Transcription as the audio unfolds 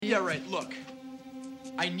Yeah, right. Look,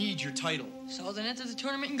 I need your title. So then enter the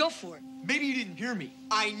tournament and go for it. Maybe you didn't hear me.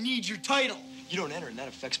 I need your title. You don't enter, and that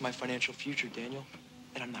affects my financial future, Daniel.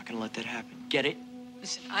 And I'm not gonna let that happen. Get it?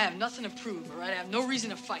 Listen, I have nothing to prove, all right? I have no reason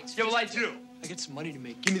to fight. So Yeah, well, I do. I get some money to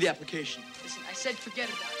make. Give me the application. Listen, I said forget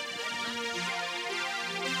about it.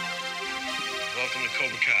 Welcome to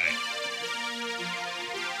Cobra Kai.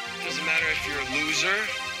 Doesn't matter if you're a loser,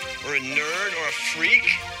 or a nerd, or a freak.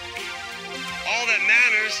 All that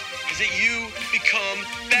matters is that you become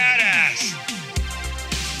badass.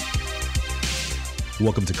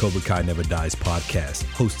 Welcome to Cobra Kai Never Dies podcast,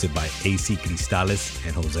 hosted by AC Cristales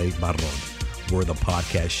and Jose Barron. We're the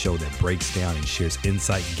podcast show that breaks down and shares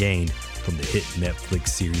insight gained from the hit Netflix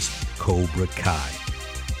series Cobra Kai.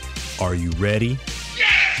 Are you ready?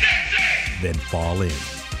 Yes! Then fall in.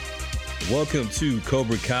 Welcome to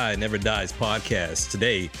Cobra Kai Never Dies podcast.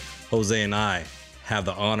 Today, Jose and I have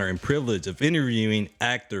the honor and privilege of interviewing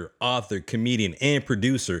actor, author, comedian, and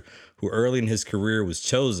producer who early in his career was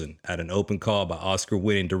chosen at an open call by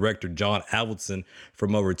Oscar-winning director John Avildsen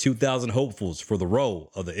from over 2,000 hopefuls for the role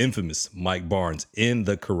of the infamous Mike Barnes in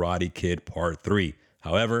The Karate Kid Part 3.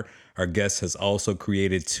 However, our guest has also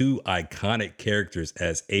created two iconic characters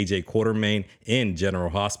as AJ Quartermain in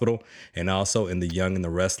General Hospital and also in The Young and the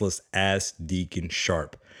Restless as Deacon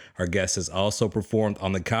Sharp. Our guest has also performed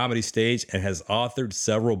on the comedy stage and has authored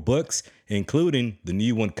several books, including the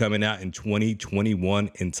new one coming out in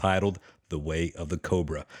 2021 entitled The Way of the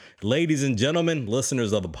Cobra. Ladies and gentlemen,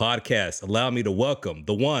 listeners of the podcast, allow me to welcome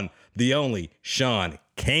the one, the only, Sean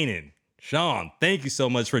Kanan. Sean, thank you so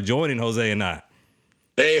much for joining Jose and I.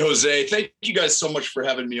 Hey, Jose. Thank you guys so much for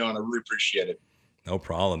having me on. I really appreciate it. No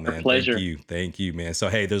problem, man. Our pleasure. Thank you, man. So,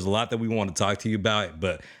 hey, there's a lot that we want to talk to you about,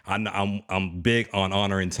 but I'm big on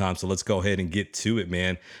honoring time. So let's go ahead and get to it,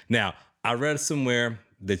 man. Now, I read somewhere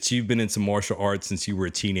that you've been into martial arts since you were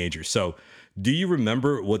a teenager. So, do you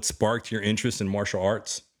remember what sparked your interest in martial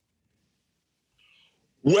arts?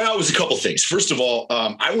 Well, it was a couple things. First of all,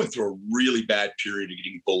 I went through a really bad period of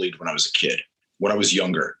getting bullied when I was a kid, when I was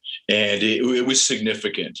younger, and it was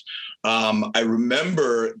significant. I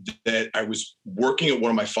remember that I was working at one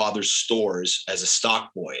of my father's stores as a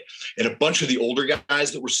stock boy, and a bunch of the older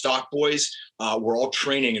guys that were stock boys were all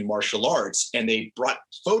training in martial arts, and they brought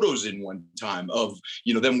photos in one time of,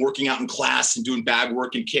 you know, them working out in class and doing bag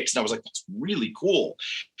work and kicks. And I was like, that's really cool.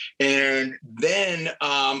 And then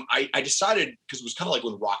I decided, because it was kind of like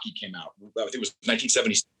when Rocky came out, I think it was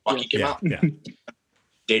 1970, Rocky came out. Yeah.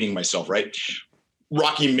 Dating myself, right?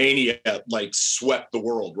 Rocky Mania like swept the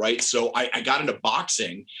world, right? So I got into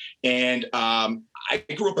boxing, and I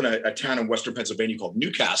grew up in a town in Western Pennsylvania called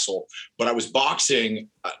Newcastle, but I was boxing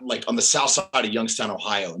like on the south side of Youngstown,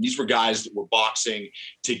 Ohio. And these were guys that were boxing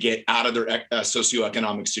to get out of their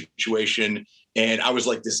socioeconomic situation. And I was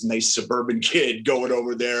like this nice suburban kid going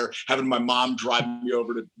over there, having my mom drive me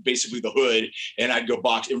over to basically the hood, and I'd go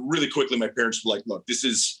box. And really quickly, my parents were like, look,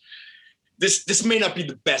 this may not be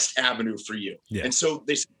the best avenue for you. Yeah. And so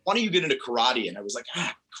they said, why don't you get into karate? And I was like,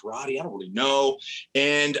 karate, I don't really know.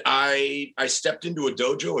 And I stepped into a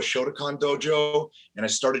dojo, a Shotokan dojo, and I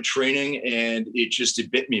started training, and it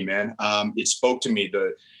bit me, man. It spoke to me,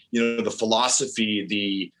 the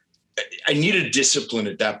philosophy, I needed discipline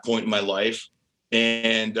at that point in my life.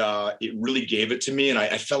 And it really gave it to me, and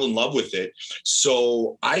I fell in love with it.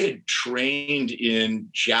 So I had trained in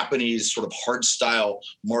Japanese sort of hard style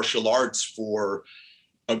martial arts for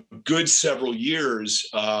a good several years,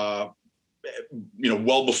 well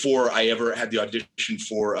before I ever had the audition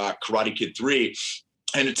for Karate Kid 3.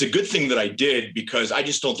 And it's a good thing that I did, because I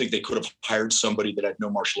just don't think they could have hired somebody that had no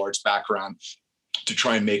martial arts background to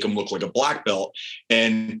try and make them look like a black belt.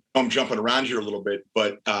 And I'm jumping around here a little bit,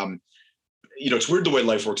 but it's weird the way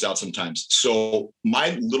life works out sometimes. So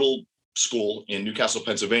my little school in Newcastle,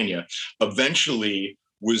 Pennsylvania, eventually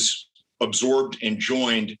was absorbed and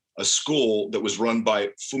joined a school that was run by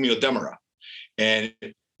Fumio Demura. And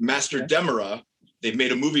Master Demura, they've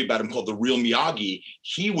made a movie about him called The Real Miyagi.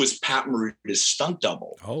 He was Pat Morita's stunt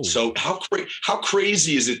double. Oh. So how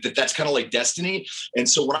crazy is it that that's kind of like destiny? And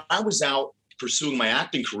so when I was out pursuing my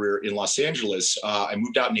acting career in Los Angeles, I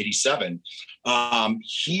moved out in 87.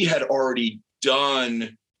 He had already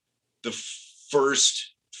done the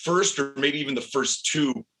first or maybe even the first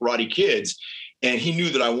two Karate Kids, and he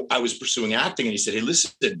knew that I was pursuing acting. And he said, "Hey,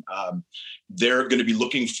 listen, they're going to be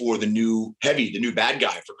looking for the new bad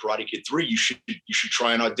guy for Karate Kid 3. You should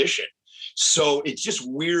try an audition." So it's just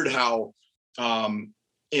weird how,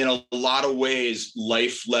 in a lot of ways,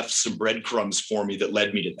 life left some breadcrumbs for me that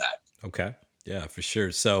led me to that. Okay. Yeah, for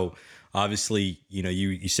sure. So obviously,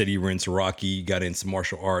 you said you were into Rocky, you got into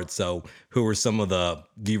martial arts. So who were some of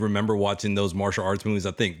do you remember watching those martial arts movies?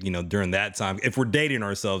 I think, during that time, if we're dating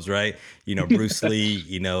ourselves, right? Bruce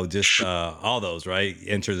Lee, just all those, right?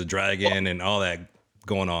 Enter the Dragon and all that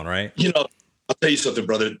going on, right? I'll tell you something,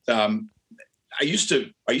 brother. I used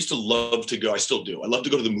to love to go. I still do. I love to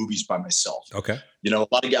go to the movies by myself. Okay. A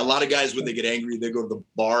lot of guys, when they get angry, they go to the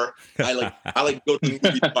bar. I like to go to the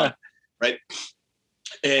movies by, right?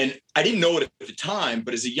 And I didn't know it at the time,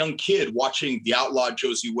 but as a young kid watching The Outlaw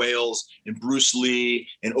Josie Wales and Bruce Lee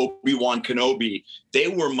and Obi-Wan Kenobi, they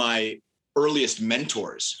were my earliest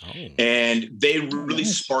mentors. Oh. And they really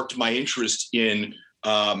sparked my interest in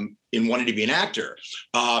wanting to be an actor.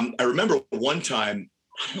 I remember one time,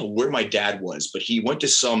 I don't know where my dad was, but he went to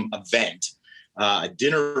some event, a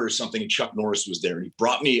dinner or something, and Chuck Norris was there. And he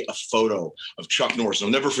brought me a photo of Chuck Norris. I'll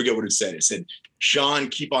never forget what it said. It said, "Sean,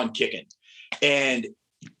 keep on kicking." And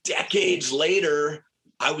decades later,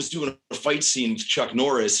 I was doing a fight scene with Chuck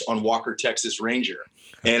Norris on Walker, Texas Ranger.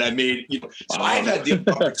 And I made, so I've had the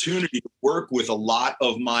opportunity to work with a lot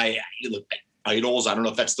of my idols. I don't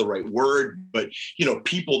know if that's the right word, but,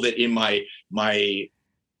 people that in my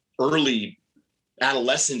early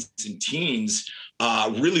adolescence and teens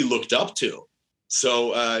really looked up to.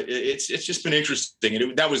 So it's just been interesting.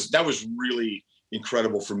 And that was really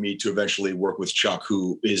incredible for me to eventually work with Chuck,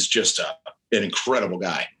 who is just an incredible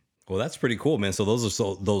guy. Well, that's pretty cool, man. So those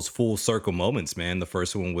are those full circle moments, man. The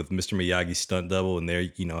first one with Mr. Miyagi's stunt double, and there,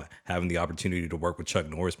 having the opportunity to work with Chuck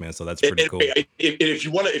Norris, man. So that's pretty cool. If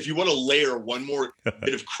you want to layer one more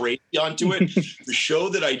bit of crazy onto it, the show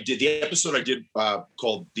that I did, the episode I did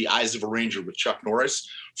called "The Eyes of a Ranger" with Chuck Norris,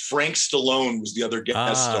 Frank Stallone was the other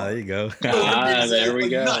guest star. There you go. There we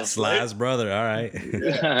go. Nuts, Sly's brother. All right.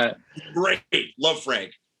 Yeah. Great. Love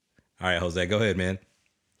Frank. All right, Jose, go ahead, man.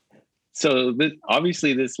 So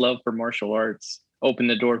obviously this love for martial arts opened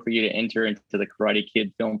the door for you to enter into the Karate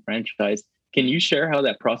Kid film franchise. Can you share how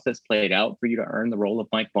that process played out for you to earn the role of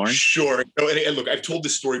Mike Barnes? Sure. And look, I've told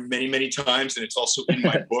this story many, many times, and it's also in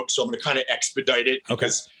my book. So I'm going to kind of expedite it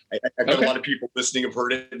because I've got a lot of people listening have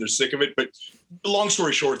heard it and they're sick of it. But long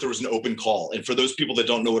story short, there was an open call. And for those people that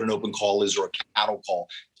don't know what an open call is or a cattle call,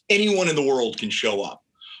 anyone in the world can show up.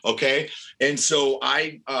 Okay. And so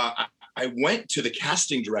I went to the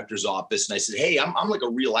casting director's office and I said, "Hey, I'm like a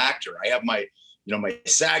real actor. I have my, my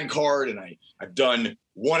SAG card, and I've done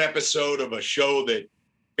one episode of a show that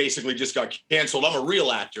basically just got canceled. I'm a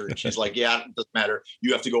real actor." And she's like, "Yeah, it doesn't matter.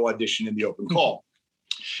 You have to go audition in the open call."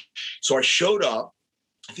 So I showed up,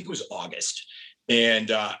 I think it was August,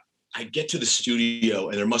 and I get to the studio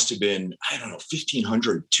and there must have been,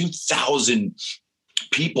 1,500, 2,000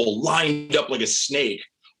 people lined up like a snake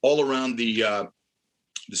all around the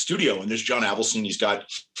studio. And there's John Avildsen. He's got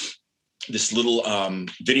this little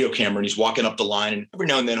video camera and he's walking up the line, and every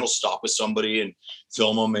now and then he'll stop with somebody and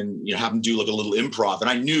film them and have them do like a little improv. And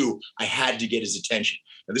I knew I had to get his attention.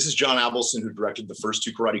 Now, this is John Avildsen, who directed the first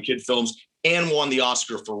two Karate Kid films and won the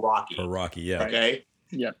Oscar for Rocky. For Rocky, yeah. Okay.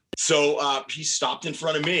 Yeah. So he stopped in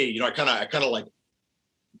front of me. I kind of like,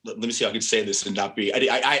 let me see how I can say this and not be,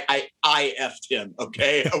 I effed him.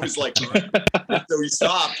 Okay. I was like, so he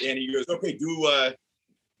stopped and he goes, "Okay,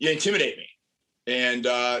 intimidate me." And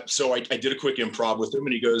so I did a quick improv with him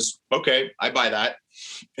and he goes, "Okay, I buy that."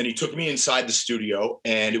 And he took me inside the studio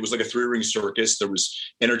and it was like a 3-ring circus. There was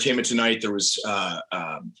Entertainment Tonight. There was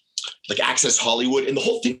like Access Hollywood. And the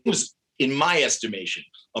whole thing was, in my estimation,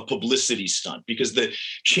 a publicity stunt, because the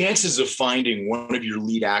chances of finding one of your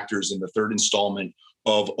lead actors in the third installment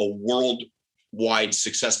of a worldwide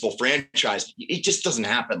successful franchise, it just doesn't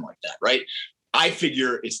happen like that, right? I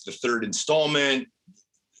figure it's the third installment.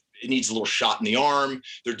 It needs a little shot in the arm.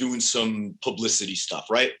 They're doing some publicity stuff,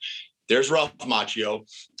 right? There's Ralph Macchio.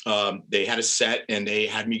 They had a set and they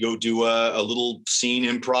had me go do a little scene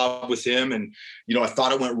improv with him. And, I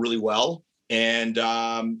thought it went really well. And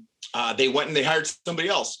they went and they hired somebody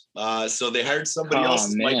else. So they hired somebody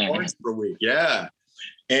else, Mike Barnes, for a week. Yeah.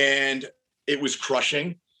 And it was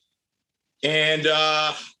crushing. And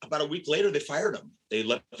about a week later, they fired him. They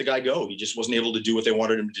let the guy go. He just wasn't able to do what they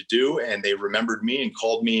wanted him to do. And they remembered me and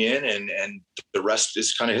called me in, and the rest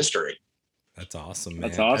is kind of history. That's awesome, man.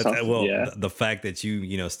 That's awesome. The fact that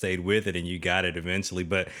you stayed with it and you got it eventually.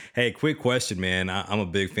 But hey, quick question, man. I'm a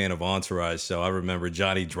big fan of Entourage, so I remember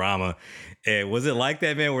Johnny Drama. And was it like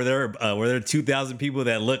that, man? Were there 2,000 people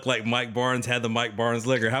that looked like Mike Barnes, had the Mike Barnes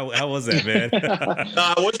look, or how was that, man?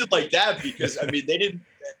 No, it wasn't like that, because they didn't.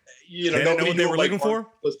 They didn't know what they were looking for.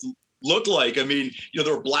 looked like. I mean,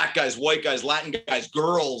 there were black guys, white guys, Latin guys,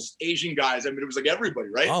 girls, Asian guys. I mean, it was like everybody,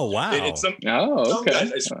 right? Oh, wow. And some okay.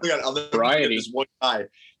 guys, I swear to God, I'll never forget this one guy.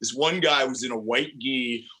 This one guy was in a white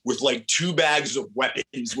gi with like 2 bags of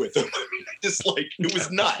weapons with him. I mean, just like, it was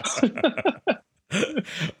nuts. I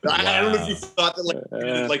don't know if you thought that you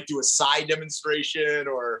could like do a side demonstration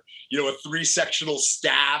or, a 3-sectional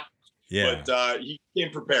staff. Yeah. But he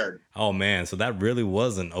came prepared. Oh, man. So that really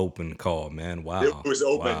was an open call, man. Wow. It was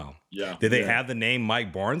open. Wow. Yeah. Did they have the name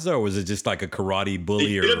Mike Barnes, or was it just like a karate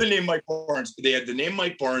bully? They had the name Mike Barnes. They had the name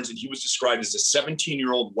Mike Barnes, and he was described as a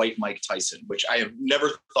 17-year-old white Mike Tyson, which I have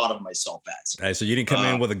never thought of myself as. Hey, so you didn't come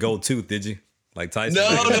in with a gold tooth, did you? Like Tyson? No,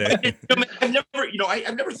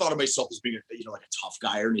 I've never thought of myself as being like a tough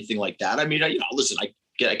guy or anything like that. I mean, listen, I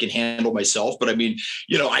can handle myself, but I mean,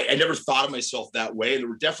 I never thought of myself that way. And there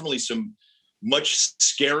were definitely some much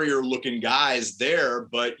scarier looking guys there,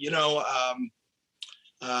 but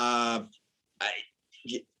I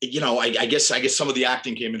guess some of the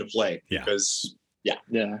acting came into play because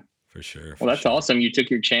for sure. Well, that's awesome. You took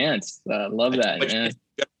your chance. Love that, man.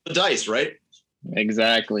 The dice, right?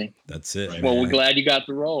 Exactly. That's it. Right, well, man. we're glad you got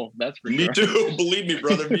the role. That's for Me sure. too. Believe me,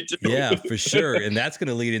 brother. Me too. Yeah, for sure. And that's going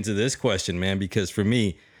to lead into this question, man, because for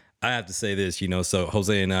me, I have to say this, so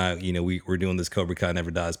Jose and I, we're doing this Cobra Kai Never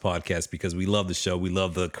Dies podcast because we love the show. We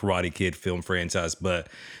love the Karate Kid film franchise. But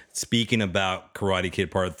speaking about Karate Kid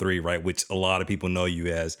Part 3, right, which a lot of people know you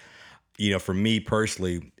as, for me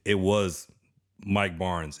personally, it was Mike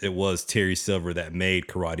Barnes. It was Terry Silver that made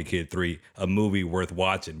Karate Kid 3 a movie worth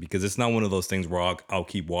watching, because it's not one of those things where I'll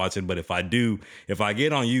keep watching. But if I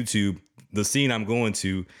get on YouTube, the scene I'm going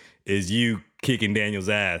to is you kicking Daniel's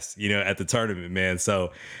ass, at the tournament, man.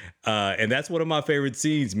 So, and that's one of my favorite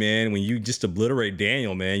scenes, man, when you just obliterate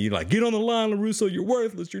Daniel, man. You're like, get on the line, LaRusso, you're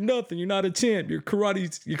worthless, you're nothing, you're not a champ, you're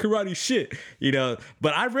karate shit,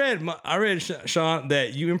 But I read, Sean,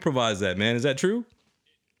 that you improvised that, man. Is that true?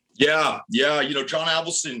 Yeah. John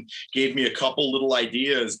Avildsen gave me a couple little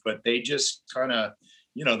ideas, but they just kind of,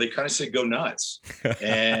 said go nuts.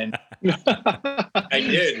 And I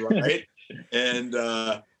did, right? And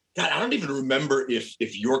God, I don't even remember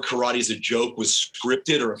if Your Karate is a Joke was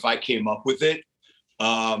scripted or if I came up with it.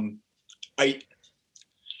 I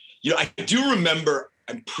do remember,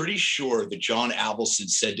 I'm pretty sure that John Avildsen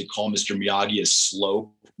said to call Mr. Miyagi a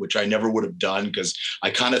slope, which I never would have done because I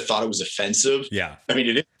kind of thought it was offensive. Yeah. I mean,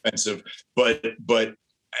 it is offensive, but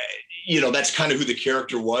that's kind of who the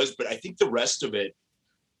character was. But I think the rest of it,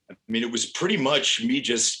 I mean, it was pretty much me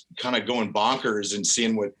just kind of going bonkers and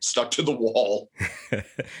seeing what stuck to the wall.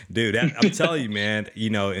 Dude, I'm telling you, man,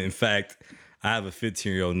 in fact, I have a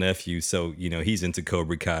 15-year-old nephew. So, he's into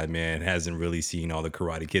Cobra Kai, man, hasn't really seen all the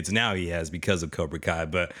Karate Kids. Now he has because of Cobra Kai.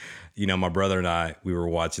 But, my brother and I, we were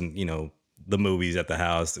watching, the movies at the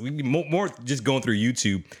house. We more just going through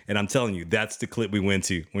YouTube, and I'm telling you, that's the clip we went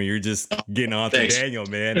to when you're just getting on to Daniel,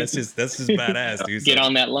 man. That's just badass, dude. Get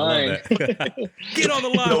on that line. Get on the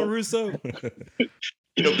line, Russo.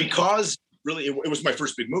 Because really it was my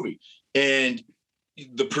first big movie, and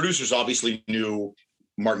the producers obviously knew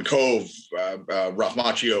Martin Kove, Ralph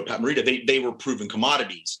Macchio, Pat Morita. They were proven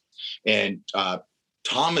commodities, and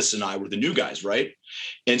Thomas and I were the new guys, right?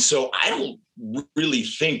 And so I don't really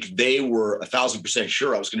think they were 1,000%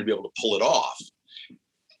 sure I was going to be able to pull it off.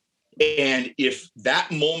 And if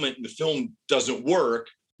that moment in the film doesn't work,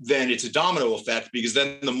 then it's a domino effect, because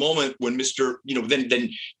then the moment when then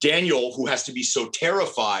Daniel, who has to be so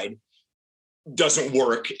terrified, doesn't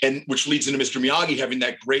work, and which leads into Mr. Miyagi having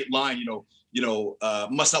that great line,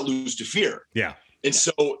 must not lose to fear. Yeah. And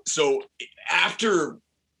so after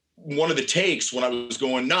one of the takes, when I was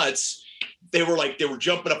going nuts, they were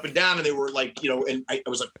jumping up and down, and they were like, and I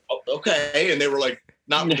was like, oh, okay. And they were like,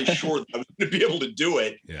 not really sure that I was going to be able to do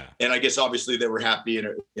it. Yeah. And I guess obviously they were happy and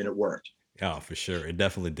it worked. Oh, for sure. It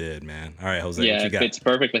definitely did, man. All right, Jose, Yeah, what you got? it fits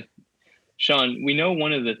perfectly. Sean, we know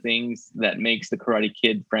one of the things that makes the Karate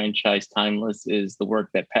Kid franchise timeless is the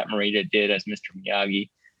work that Pat Morita did as Mr.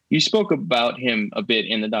 Miyagi. You spoke about him a bit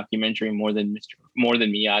in the documentary More Than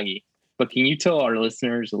Miyagi. But can you tell our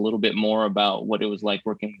listeners a little bit more about what it was like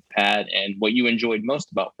working with Pat and what you enjoyed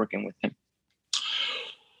most about working with him? I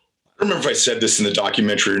don't remember if I said this in the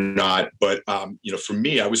documentary or not, but for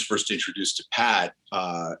me, I was first introduced to Pat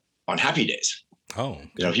on Happy Days. Oh,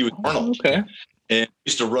 he was Arnold. Okay. And I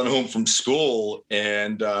used to run home from school,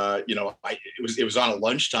 and it was on at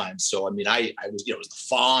lunchtime. So I mean, I was it was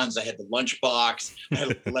the Fonz. I had the lunchbox. I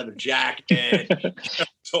had a leather jacket.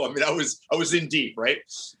 So I mean, I was in deep, right?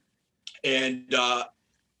 And I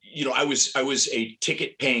was a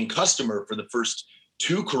ticket paying customer for the first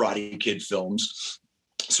 2 Karate Kid films,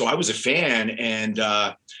 so I was a fan. And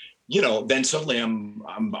then suddenly I'm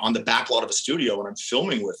on the back lot of a studio and I'm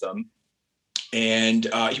filming with him. And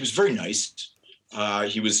he was very nice.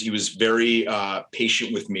 He was very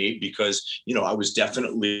patient with me because, I was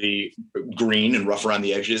definitely green and rough around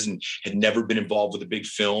the edges and had never been involved with a big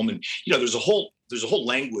film. And, there's a whole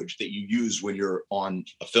language that you use when you're on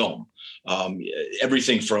a film.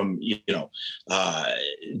 Everything from,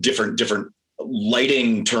 different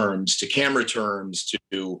lighting terms to camera terms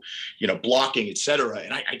to, blocking, et cetera.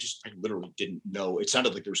 And I literally didn't know. It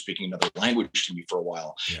sounded like they were speaking another language to me for a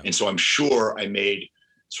while. Yeah. And so I'm sure I made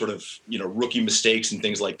sort of, rookie mistakes and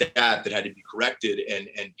things like that had to be corrected.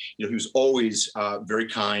 And he was always very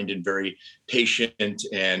kind and very patient.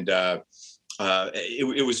 And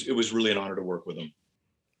it was really an honor to work with him.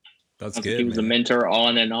 That's good. He was a mentor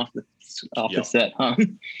on and off the set, huh?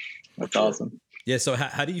 That's awesome. Yeah. So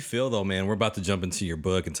how do you feel though, man? We're about to jump into your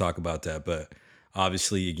book and talk about that. But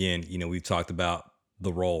obviously, again, we've talked about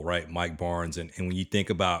the role, right? Mike Barnes. And when you think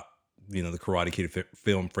about, the Karate Kid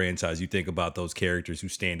film franchise, you think about those characters who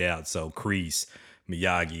stand out. So Kreese,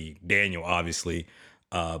 Miyagi, Daniel, obviously,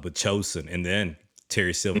 but Chosin, and then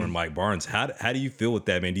Terry Silver and Mike Barnes. How do you feel with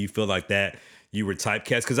that, man? Do you feel like that you were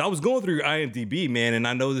typecast? Because I was going through your IMDb, man, and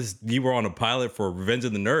I know you were on a pilot for Revenge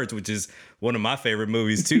of the Nerds, which is one of my favorite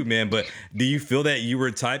movies too, man. But do you feel that you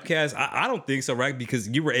were typecast? I don't think so, right? Because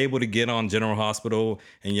you were able to get on General Hospital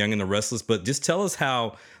and Young and the Restless. But just tell us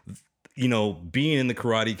how, being in the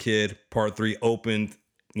Karate Kid Part 3 opened,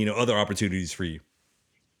 other opportunities for you.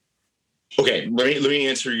 Okay, let me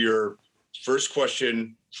answer your first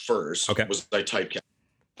question first. Okay. Was I typecast?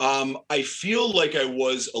 I feel like I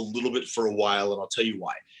was a little bit for a while, and I'll tell you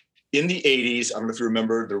why. In the 80s, I don't know if you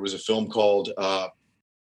remember, there was a film called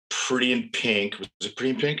Pretty in Pink. Was it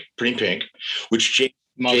Pretty in Pink? Pretty in Pink, which James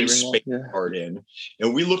Spader starred in.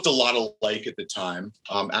 And we looked a lot alike at the time.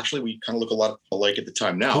 Actually, we kind of look a lot alike at the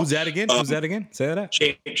time now. Who's that again? Say that.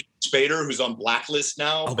 James Spader, who's on Blacklist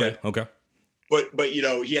now. Okay. But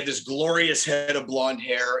he had this glorious head of blonde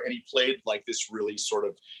hair, and he played like this really sort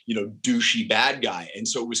of, douchey bad guy. And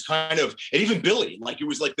so it was kind of, and even Billy, like it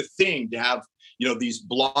was like the thing to have, these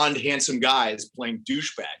blonde, handsome guys playing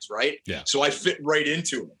douchebags, right? Yeah. So I fit right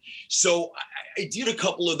into it. So I did a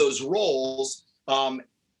couple of those roles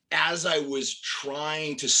as I was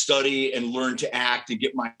trying to study and learn to act and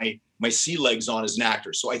get my sea legs on as an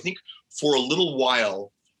actor. So I think for a little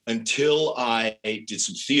while, until I did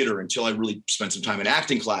some theater, until I really spent some time in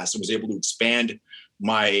acting class and was able to expand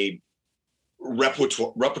my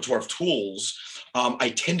repertoire of tools, I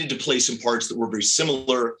tended to play some parts that were very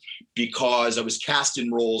similar because I was cast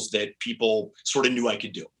in roles that people sort of knew I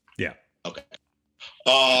could do. Yeah. Okay.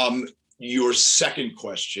 Your second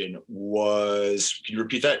question was, can you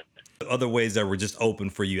repeat that? Other ways that were just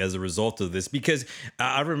open for you as a result of this, because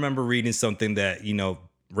I remember reading something that,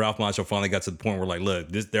 Ralph Macchio finally got to the point where like, look,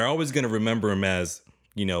 they're always going to remember him as,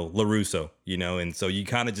 LaRusso, and so you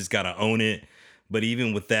kind of just got to own it. But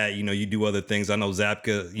even with that, you do other things. I know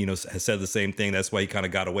Zabka, has said the same thing. That's why he kind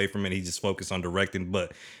of got away from it. He just focused on directing.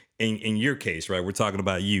 But in your case, right, we're talking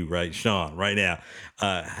about you, right, Sean, right now.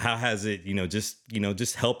 How has it,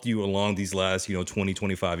 just helped you along these last, 20,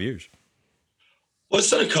 25 years? Well, it's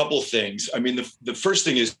done a couple of things. I mean, the first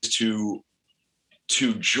thing is to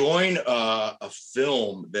join a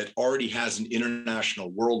film that already has an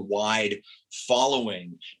international, worldwide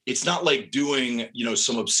following. It's not like doing,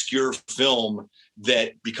 some obscure film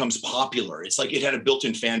that becomes popular. It's like it had a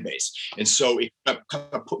built-in fan base. And so it kind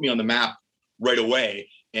of put me on the map right away.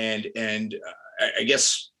 And I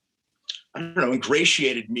guess, I don't know,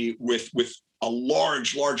 ingratiated me with a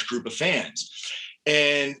large group of fans.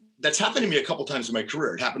 And that's happened to me a couple times in my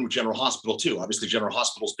career. It happened with General Hospital too. Obviously, General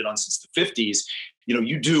Hospital's been on since the 50s.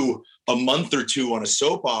 You do a month or two on a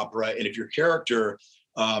soap opera, and if your character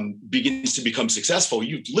begins to become successful,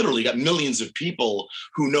 you've literally got millions of people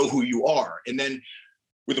who know who you are. And then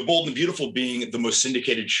with The Bold and Beautiful being the most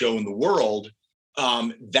syndicated show in the world,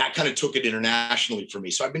 that kind of took it internationally for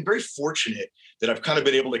me. So I've been very fortunate that I've kind of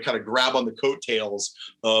been able to kind of grab on the coattails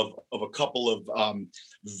of a couple of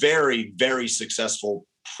very, very successful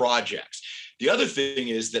projects. The other thing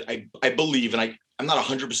is that I believe, and I'm not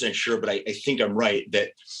 100% sure, but I think I'm right,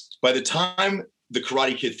 that by the time the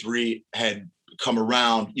Karate Kid 3 had come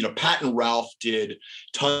around, Pat and Ralph did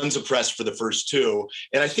tons of press for the first two.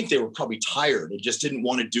 And I think they were probably tired and just didn't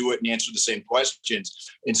want to do it and answer the same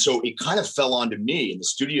questions. And so it kind of fell onto me, and the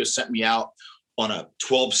studio sent me out on a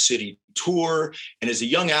 12-city tour. And as a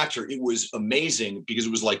young actor, it was amazing because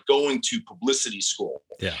it was like going to publicity school.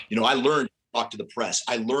 Yeah. I learned to talk to the press.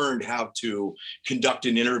 I learned how to conduct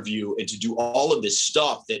an interview and to do all of this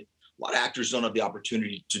stuff that lot of actors don't have the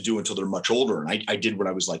opportunity to do until they're much older. And I did when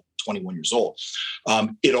I was like 21 years old.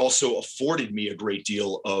 It also afforded me a great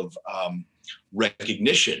deal of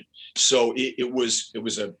recognition. So it was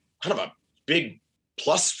a kind of a big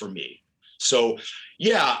plus for me. So,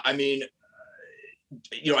 yeah, I mean,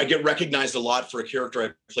 I get recognized a lot for a character I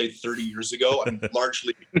played 30 years ago. I'm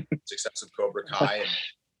largely success of Cobra Kai.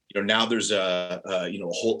 And, now there's a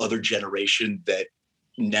whole other generation that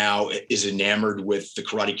now is enamored with the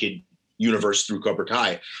Karate Kid universe through Cobra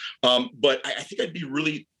Kai. But I think I'd be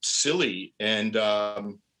really silly and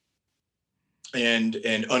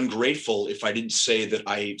ungrateful if I didn't say that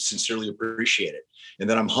I sincerely appreciate it. And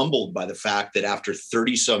then I'm humbled by the fact that after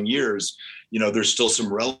 30 some years, there's still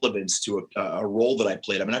some relevance to a role that I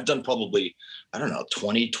played. I mean, I've done probably,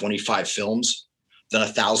 20, 25 films, done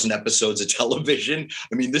 1,000 episodes of television.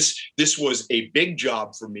 I mean, this was a big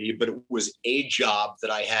job for me, but it was a job that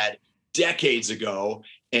I had decades ago,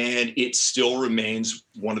 and it still remains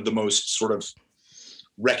one of the most sort of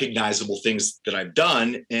recognizable things that I've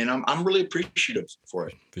done, and I'm really appreciative for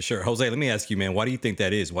it. For sure. Jose, let me ask you, man, why do you think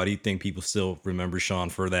that is? Why do you think people still remember Sean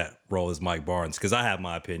for that role as Mike Barnes? Because I have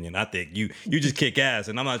my opinion. I think you just kick ass,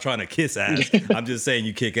 and I'm not trying to kiss ass. I'm just saying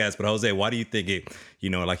you kick ass. But Jose, why do you think it,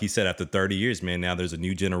 like you said, after 30 years, man, now there's a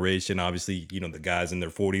new generation. Obviously, the guys in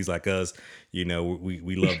their 40s like us, we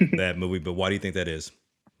love that movie. But why do you think that is?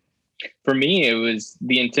 For me, it was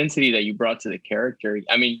the intensity that you brought to the character.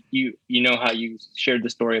 I mean, you know how you shared the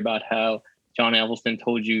story about how John Avildsen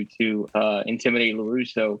told you to intimidate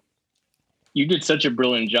LaRusso. You did such a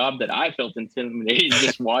brilliant job that I felt intimidated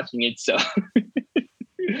just watching it. So,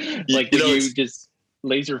 you just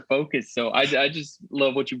laser focused. So I just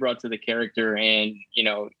love what you brought to the character, and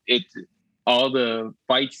it's all the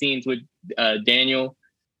fight scenes with Daniel,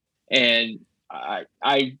 and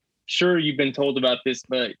I. Sure, you've been told about this,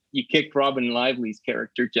 but you kicked Robin Lively's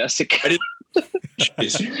character, Jessica. I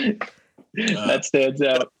didn't. That stands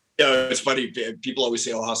out. It's funny. People always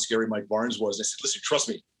say, "Oh, how scary Mike Barnes was." I said, "Listen, trust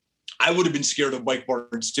me, I would have been scared of Mike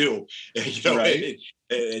Barnes too." Right?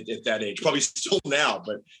 At that age, probably still now,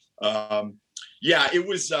 but yeah, it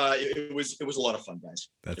was a lot of fun, guys.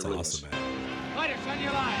 That's really awesome, was. man. Fighters on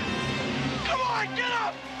your line. Come on, get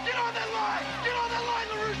up! Get on that line! Get on that line,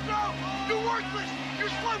 LaRusso! You're worthless! Your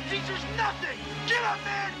slow teacher's nothing! Get up,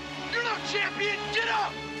 man! You're no champion! Get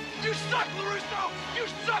up! You suck, LaRusso! You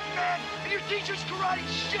suck, man! And your teacher's karate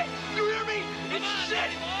shit! You hear me? It's shit!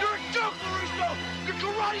 You're a joke, LaRusso! Your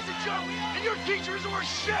karate's a joke! And your teacher is worth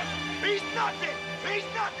shit! He's nothing! He's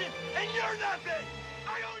nothing! And you're nothing!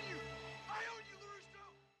 I own you! I own you,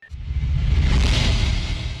 LaRusso!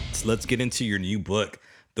 So let's get into your new book,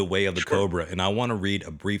 The Way of the Cobra. And I want to read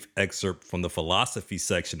a brief excerpt from the philosophy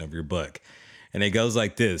section of your book. And it goes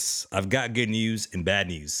like this: I've got good news and bad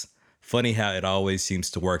news. Funny how it always seems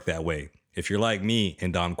to work that way. If you're like me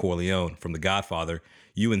and Don Corleone from The Godfather,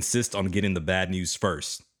 you insist on getting the bad news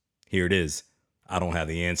first. Here it is. I don't have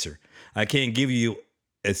the answer. I can't give you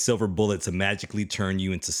a silver bullet to magically turn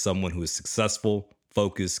you into someone who is successful,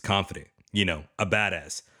 focused, confident. A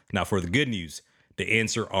badass. Now for the good news, the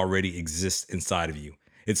answer already exists inside of you.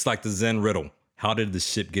 It's like the Zen riddle. How did the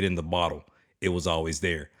ship get in the bottle? It was always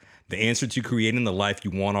there. The answer to creating the life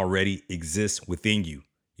you want already exists within you.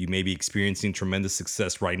 You may be experiencing tremendous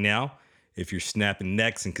success right now if you're snapping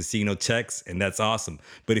necks and casino checks, and that's awesome.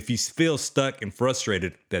 But if you feel stuck and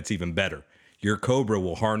frustrated, that's even better. Your Cobra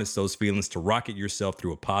will harness those feelings to rocket yourself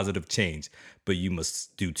through a positive change. But you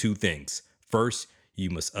must do two things. First, you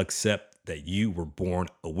must accept that you were born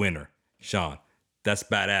a winner. Sean, that's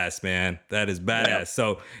badass, man. That is badass. Yeah.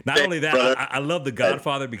 So not only that, I love The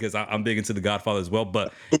Godfather because I'm big into The Godfather as well.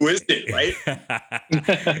 But who is it, right?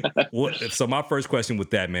 So my first question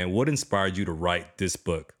with that, man, what inspired you to write this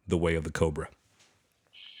book, The Way of the Cobra?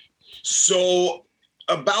 So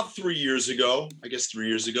about 3 years ago,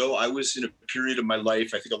 I was in a period of my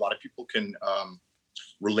life. I think a lot of people can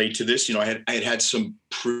relate to this. I had some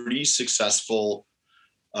pretty successful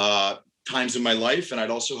times in my life, and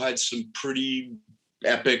I'd also had some pretty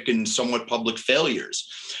epic and somewhat public failures.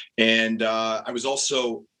 And I was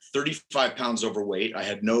also 35 pounds overweight. I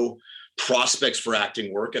had no prospects for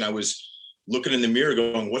acting work, and I was looking in the mirror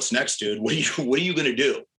going, "What's next, dude? What are you going to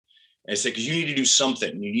do?" And I said, "Because you need to do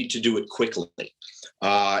something. You need to do it quickly."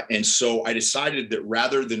 And so I decided that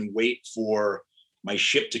rather than wait for my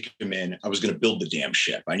ship to come in, I was going to build the damn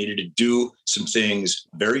ship. I needed to do some things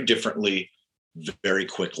very differently, very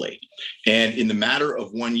quickly. And in the matter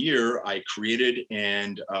of 1 year, I created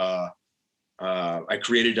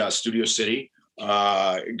Studio City,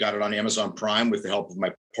 Got it on Amazon Prime with the help of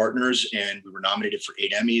my partners, and we were nominated for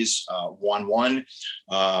 8 Emmys, won one.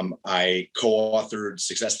 I co-authored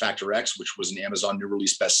Success Factor X, which was an Amazon new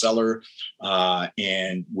release bestseller,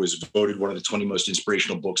 and was voted one of the 20 most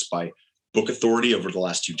inspirational books by Book Authority over the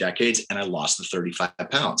last 2 decades, and I lost the 35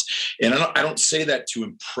 pounds. And I don't say that to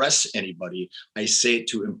impress anybody. I say it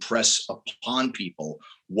to impress upon people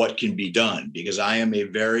what can be done, because I am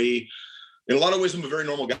in a lot of ways, I'm a very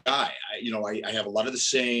normal guy. I have a lot of the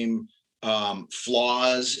same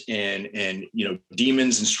flaws and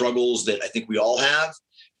demons and struggles that I think we all have.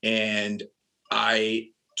 And I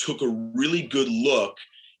took a really good look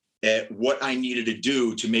at what I needed to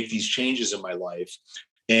do to make these changes in my life.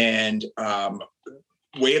 And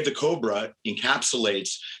Way of the Cobra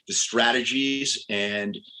encapsulates the strategies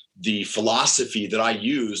and the philosophy that I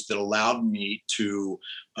used that allowed me to,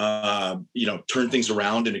 turn things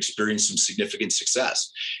around and experience some significant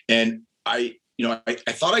success. And I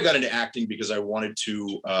thought I got into acting because I wanted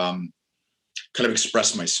to kind of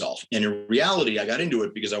express myself. And in reality, I got into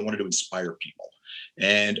it because I wanted to inspire people.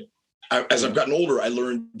 And as I've gotten older, I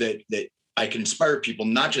learned that I can inspire people,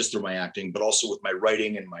 not just through my acting, but also with my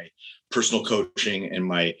writing and my personal coaching and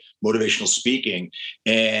my motivational speaking.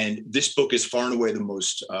 And this book is far and away the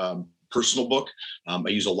most personal book. I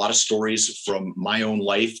use a lot of stories from my own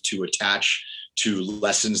life to attach to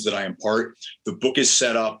lessons that I impart. The book is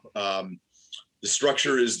set up. The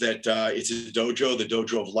structure is that it's a dojo, the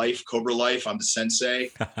dojo of life, Cobra Life. I'm the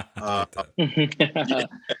sensei.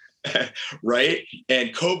 Right?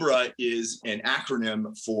 And COBRA is an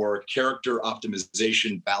acronym for character,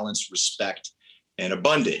 optimization, balance, respect, and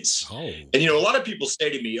abundance. Oh. And, a lot of people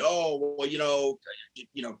say to me, oh, well,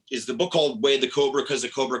 is the book called Way of the Cobra because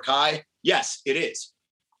of Cobra Kai? Yes, it is.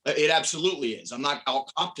 It absolutely is. I'll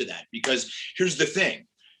cop to that, because here's the thing.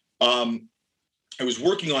 I was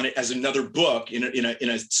working on it as another book in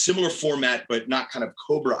a similar format, but not kind of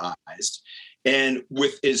Cobraized. And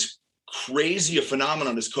with as crazy a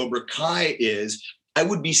phenomenon as Cobra Kai is, I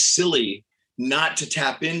would be silly not to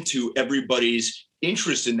tap into everybody's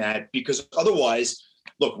interest in that, because otherwise,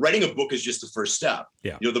 look, writing a book is just the first step.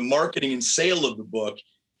 Yeah. The marketing and sale of the book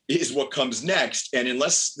is what comes next. And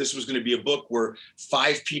unless this was going to be a book where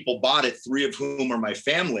 5 people bought it, 3 of whom are my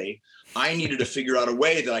family, I needed to figure out a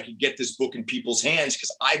way that I could get this book in people's hands,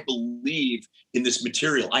 because I believe in this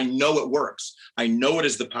material. I know it works. I know it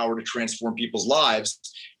has the power to transform people's lives.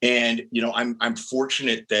 And, I'm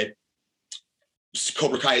fortunate that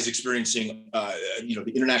Cobra Kai is experiencing,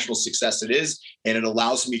 the international success it is, and it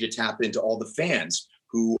allows me to tap into all the fans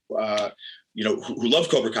who love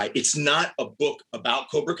Cobra Kai. It's not a book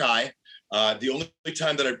about Cobra Kai. The only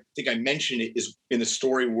time that I think I mention it is in the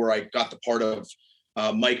story where I got the part of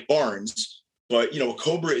Mike Barnes. But, a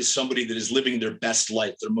Cobra is somebody that is living their best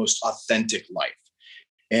life, their most authentic life,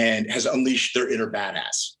 and has unleashed their inner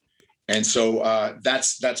badass. And so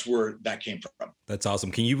that's where that came from. That's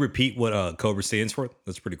awesome. Can you repeat what Cobra stands for?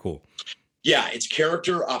 That's pretty cool. Yeah, it's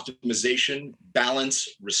character, optimization, balance,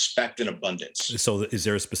 respect, and abundance. So is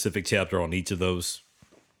there a specific chapter on each of those?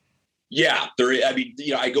 Yeah,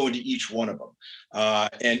 I go into each one of them.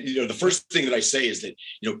 And the first thing that I say is that,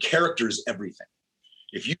 character is everything.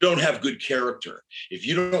 If you don't have good character, if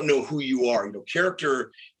you don't know who you are,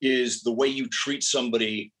 character is the way you treat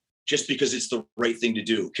somebody just because it's the right thing to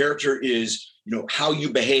do. Character is, how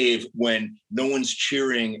you behave when no one's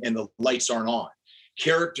cheering and the lights aren't on.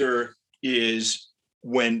 Character is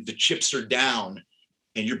when the chips are down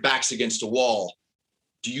and your back's against a wall.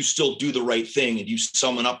 Do you still do the right thing? And do you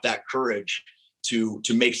summon up that courage to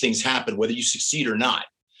make things happen, whether you succeed or not?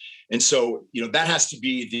 And so, that has to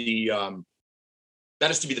be the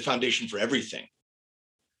foundation for everything.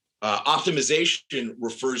 Optimization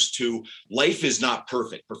refers to life is not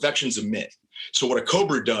perfect. Perfection's a myth. So what a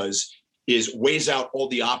Cobra does is weighs out all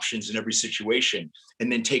the options in every situation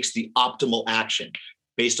and then takes the optimal action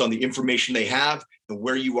based on the information they have and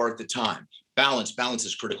where you are at the time. Balance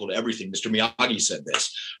is critical to everything. Mr. Miyagi said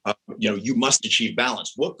this. You must achieve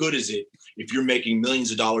balance. What good is it if you're making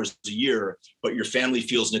millions of dollars a year, but your family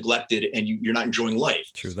feels neglected and you're not enjoying life?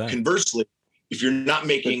 True that. Conversely, if you're not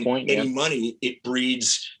making any money, it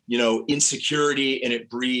breeds, insecurity, and it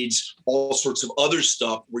breeds all sorts of other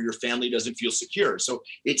stuff where your family doesn't feel secure. So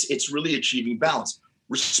it's really achieving balance.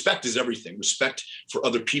 Respect is everything. Respect for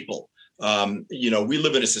other people. We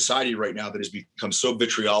live in a society right now that has become so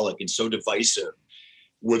vitriolic and so divisive,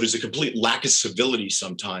 where there's a complete lack of civility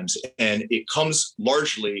sometimes. And it comes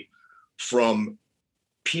largely from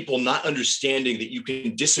people not understanding that you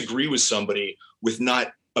can disagree with somebody with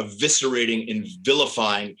not eviscerating and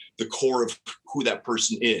vilifying the core of who that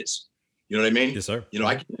person is. You know what I mean? Yes, sir. You know,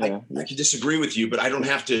 I can disagree with you, but I don't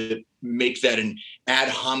have to make that an ad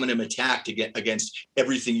hominem attack to get against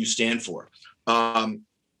everything you stand for.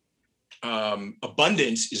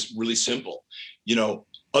 Abundance is really simple. You know,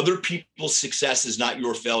 other people's success is not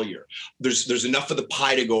your failure. There's enough of the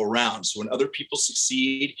pie to go around. So when other people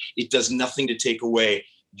succeed, it does nothing to take away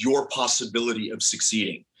your possibility of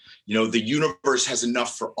succeeding. You know, the universe has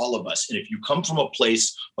enough for all of us. And if you come from a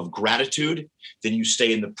place of gratitude, then you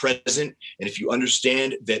stay in the present. And if you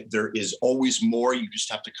understand that there is always more, you just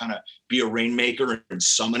have to kind of be a rainmaker and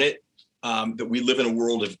summon it. That we live in a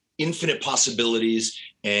world of infinite possibilities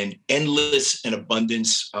and endless and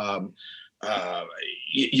abundance,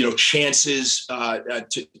 chances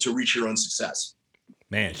to reach your own success.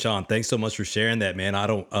 Man, Sean, thanks so much for sharing that, man. I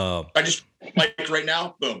just like right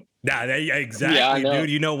now, boom. Nah, exactly, dude.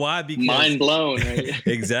 You know why? Because mind blown. Right?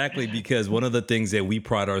 Exactly, because one of the things that we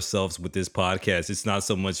pride ourselves with this podcast, it's not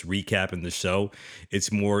so much recapping the show,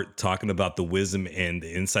 it's more talking about the wisdom and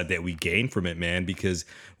the insight that we gain from it, man. Because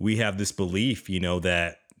we have this belief, you know,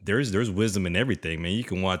 that there's wisdom in everything, man. You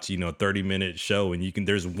can watch, you know, a 30-minute show, and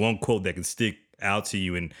there's one quote that can stick out to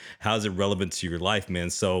you, and how's it relevant to your life, man?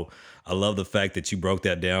 So I love the fact that you broke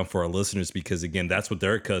that down for our listeners, because again, that's what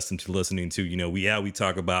they're accustomed to listening to. You know, we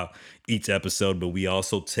talk about each episode, but we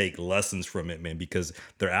also take lessons from it, man, because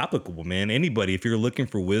they're applicable, man. Anybody, if you're looking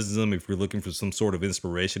for wisdom, if you're looking for some sort of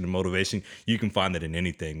inspiration and motivation, you can find that in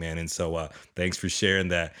anything, man. And so thanks for sharing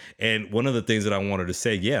that. And one of the things that I wanted to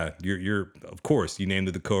say, yeah, you're of course, you named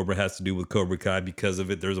it the Cobra, has to do with Cobra Kai because of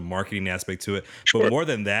it. There's a marketing aspect to it. Sure. But more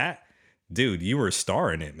than that, dude, you were a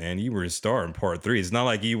star in it, man. You were a star in part 3. It's not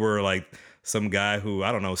like you were like some guy who,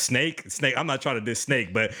 I don't know, Snake. I'm not trying to diss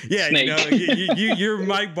Snake, but yeah, Snake. You know, you're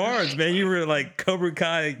Mike Barnes, man. You were like Cobra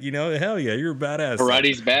Kai, you know, hell yeah, you're a badass.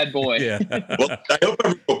 Karate's bad boy. Yeah. Well, I hope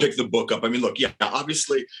everyone will pick the book up. I mean, look, yeah,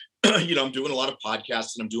 obviously, you know, I'm doing a lot of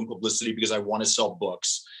podcasts and I'm doing publicity because I want to sell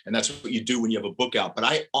books. And that's what you do when you have a book out. But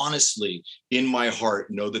I honestly, in my heart,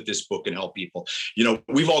 know that this book can help people. You know,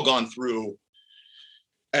 we've all gone through,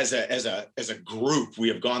 as a group, we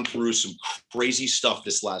have gone through some crazy stuff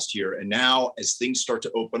this last year. And now as things start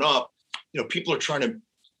to open up, you know, people are trying to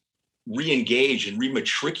re-engage and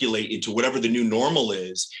rematriculate into whatever the new normal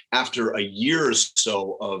is after a year or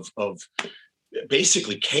so of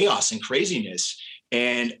basically chaos and craziness.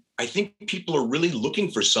 And I think people are really looking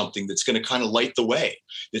for something that's going to kind of light the way,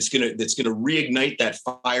 that's going to reignite that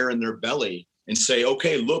fire in their belly and say,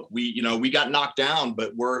 okay, look, we got knocked down,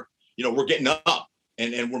 but we're getting up.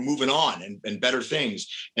 And we're moving on and better things.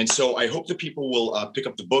 And so I hope that people will pick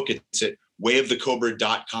up the book. It's at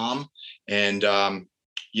wayofthecobra.com. And,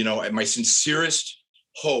 my sincerest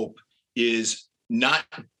hope is not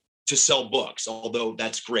to sell books, although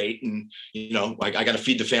that's great. And, you know, I got to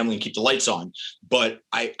feed the family and keep the lights on. But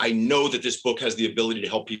I know that this book has the ability to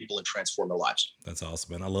help people and transform their lives. That's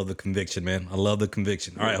awesome, man. I love the conviction, man. I love the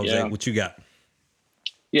conviction. All right, Jose, what you got?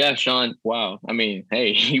 Yeah, Sean. Wow. I mean,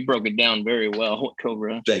 hey, you broke it down very well, what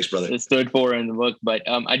Cobra. Thanks, brother. It stood for in the book. But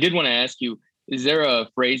I did want to ask you, is there a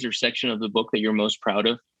phrase or section of the book that you're most proud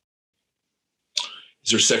of?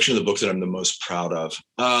 Is there a section of the book that I'm the most proud of?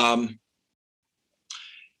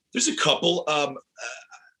 There's a couple.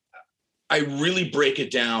 I really break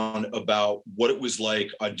it down about what it was like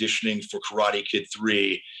auditioning for Karate Kid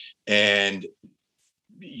 3 and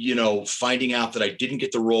you know, finding out that I didn't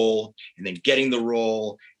get the role and then getting the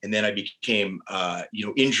role. And then I became,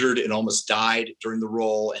 injured and almost died during the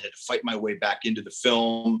role and had to fight my way back into the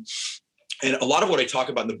film. And a lot of what I talk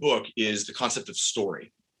about in the book is the concept of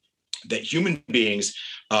story, that human beings,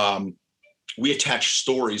 we attach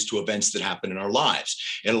stories to events that happen in our lives.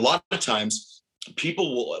 And a lot of times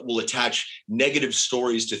people will attach negative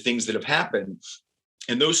stories to things that have happened,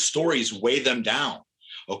 and those stories weigh them down.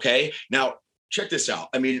 Okay. Now, check this out.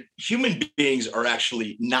 I mean, human beings are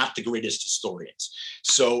actually not the greatest historians.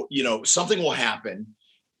 So, you know, something will happen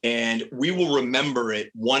and we will remember it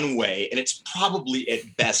one way, and it's probably at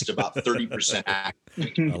best about 30%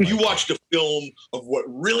 accurate. You watched a film of what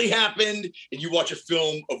really happened and you watch a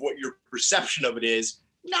film of what your perception of it is,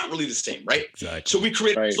 not really the same, right? Exactly. So we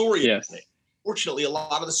create a story. Yes. Fortunately, a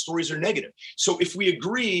lot of the stories are negative. So if we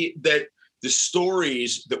agree that the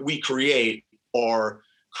stories that we create are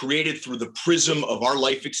created through the prism of our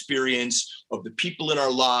life experience, of the people in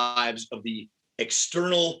our lives, of the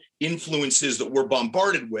external influences that we're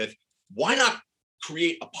bombarded with, why not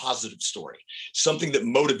create a positive story? Something that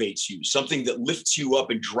motivates you, something that lifts you up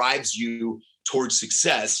and drives you towards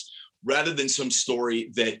success, rather than some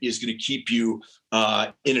story that is going to keep you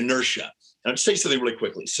in inertia. And I'll just say something really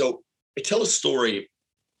quickly. So I tell a story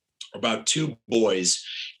about two boys,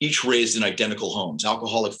 each raised in identical homes.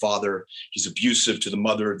 Alcoholic father, he's abusive to the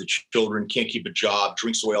mother of the children, can't keep a job,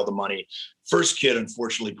 drinks away all the money. First kid,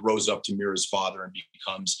 unfortunately, grows up to mirror his father and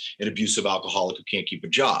becomes an abusive alcoholic who can't keep a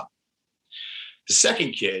job. The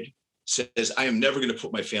second kid says, I am never going to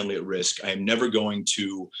put my family at risk. I am never going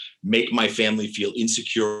to make my family feel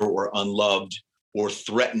insecure or unloved or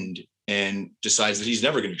threatened, and decides that he's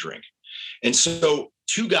never going to drink. And so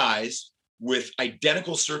two guys with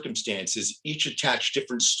identical circumstances, each attach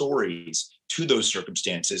different stories to those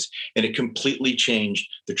circumstances, and it completely changed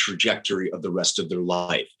the trajectory of the rest of their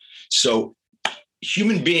life. So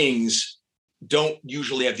human beings don't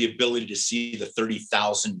usually have the ability to see the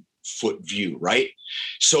 30,000 foot view, right?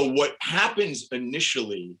 So what happens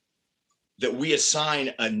initially that we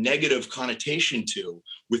assign a negative connotation to,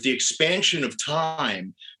 with the expansion of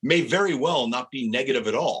time, may very well not be negative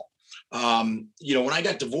at all. When I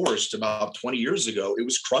got divorced about 20 years ago, it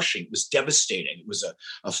was crushing. It was devastating. It was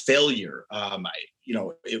a failure.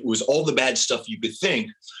 It was all the bad stuff you could think.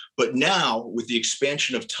 But now, with the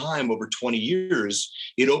expansion of time over 20 years,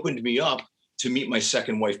 it opened me up to meet my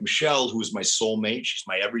second wife, Michelle, who is my soulmate. She's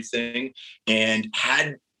my everything. And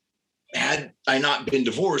had I not been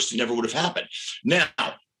divorced, it never would have happened. Now,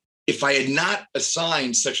 if I had not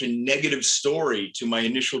assigned such a negative story to my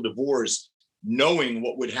initial divorce, knowing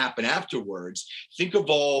what would happen afterwards, think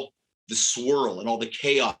of all the swirl and all the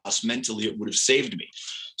chaos mentally it would have saved me.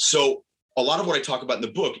 So a lot of what I talk about in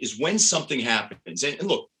the book is when something happens, and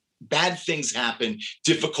look, bad things happen,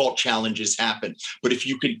 difficult challenges happen, but if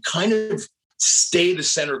you can kind of stay the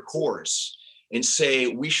center course and say,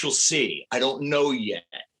 we shall see, I don't know yet,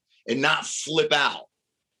 and not flip out.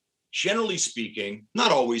 Generally speaking,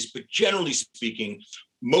 not always, but generally speaking,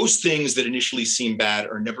 most things that initially seem bad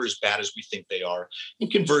are never as bad as we think they are.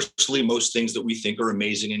 And conversely, most things that we think are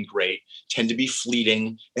amazing and great tend to be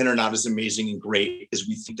fleeting and are not as amazing and great as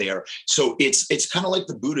we think they are. So it's kind of like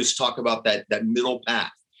the Buddhists talk about that middle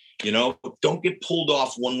path. Don't get pulled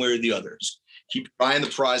off one way or the other. Just keep trying the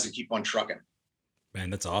prize and keep on trucking. Man,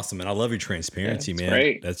 that's awesome. And I love your transparency, man.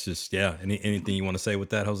 Great. That's just, yeah. Anything you want to say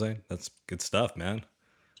with that, Jose? That's good stuff, man.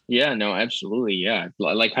 Yeah, no, absolutely. Yeah.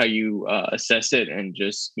 I like how you assess it and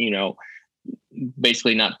just,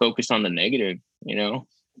 basically not focus on the negative,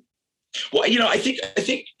 Well, I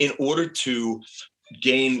think in order to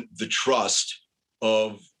gain the trust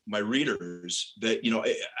of my readers that,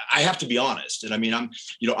 I have to be honest. And I mean, I'm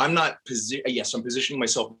not, I'm positioning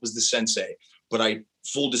myself as the sensei, but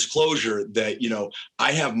full disclosure that,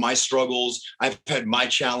 I have my struggles, I've had my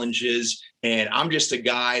challenges, and I'm just a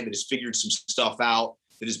guy that has figured some stuff out,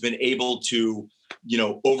 that has been able to,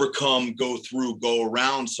 overcome, go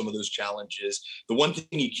around some of those challenges. The one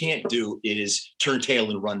thing you can't do is turn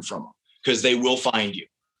tail and run from them, because they will find you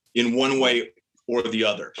in one way or the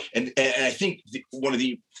other. And I think one of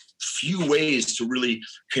the few ways to really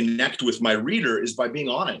connect with my reader is by being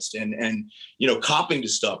honest and copping to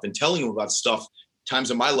stuff and telling them about stuff,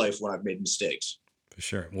 times in my life when I've made mistakes. For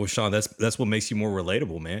sure. Well, Sean, that's what makes you more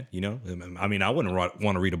relatable, man. I mean, I wouldn't want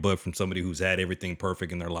to read a book from somebody who's had everything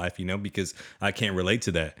perfect in their life, because I can't relate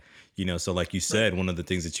to that. So like you said, one of the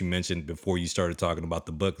things that you mentioned before you started talking about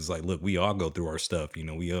the book is like, look, we all go through our stuff,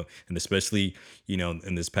 and especially,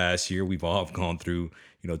 in this past year, we've all gone through,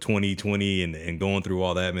 2020 and going through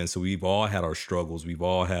all that, man. So we've all had our struggles. We've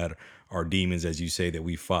all had our demons, as you say, that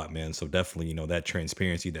we fought, man. So definitely, that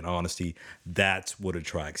transparency, that honesty, that's what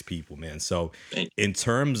attracts people, man. So in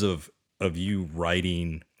terms of you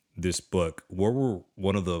writing this book, what were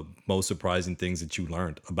one of the most surprising things that you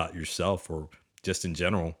learned about yourself or just in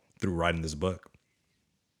general through writing this book?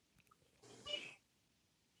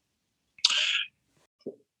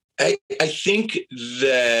 I think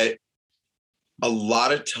that a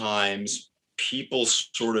lot of times people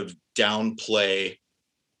sort of downplay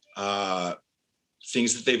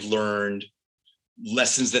things that they've learned,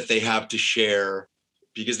 lessons that they have to share,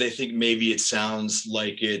 because they think maybe it sounds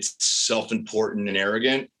like it's self-important and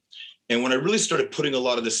arrogant. And when I really started putting a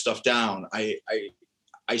lot of this stuff down,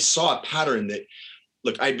 I saw a pattern that,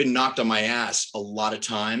 look, I'd been knocked on my ass a lot of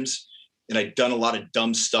times, and I'd done a lot of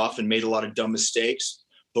dumb stuff and made a lot of dumb mistakes.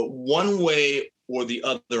 But one way or the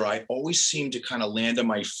other, I always seemed to kind of land on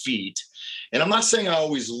my feet. And I'm not saying I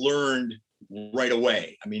always learned right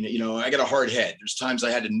away. I mean, I got a hard head. There's times I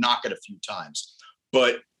had to knock it a few times,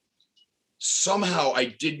 but somehow I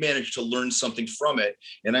did manage to learn something from it.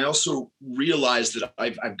 And I also realized that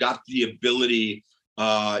I've got the ability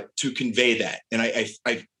to convey that. And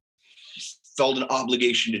I felt an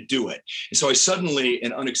obligation to do it. And so I suddenly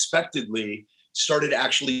and unexpectedly started to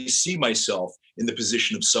actually see myself in the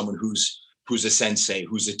position of someone who's a sensei,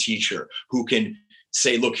 who's a teacher, who can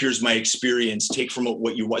say, look, here's my experience. Take from it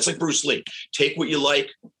what you want. It's like Bruce Lee. Take what you like,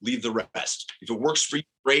 leave the rest. If it works for you,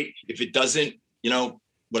 great. If it doesn't,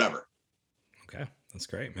 whatever. Okay, that's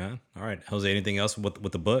great, man. All right, Jose, anything else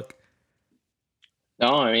with the book? No,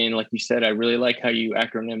 I mean, like you said, I really like how you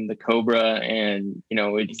acronym the Cobra, and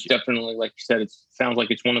it's definitely, like you said, it sounds like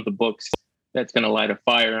it's one of the books that's going to light a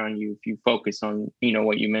fire on you if you focus on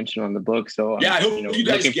what you mentioned on the book. So yeah, I hope you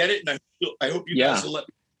guys get it, and I hope you guys will let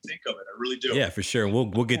me think of it. I really do. Yeah, for sure.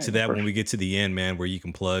 We'll get to that when we get to the end, man, where you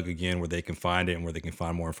can plug again, where they can find it and where they can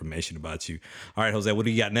find more information about you. All right, Jose, what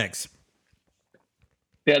do you got next?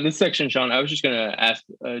 Yeah, this section, Sean, I was just going to ask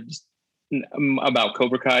just about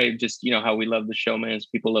Cobra Kai, just, how we love the show, man, as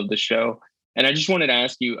people love the show. And I just wanted to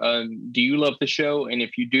ask you, do you love the show? And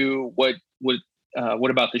if you do, what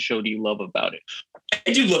about the show do you love about it?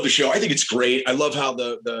 I do love the show. I think it's great. I love how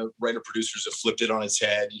the writer producers have flipped it on its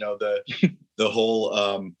head. The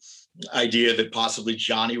whole idea that possibly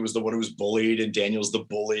Johnny was the one who was bullied and Daniel's the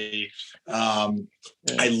bully.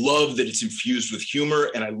 I love that it's infused with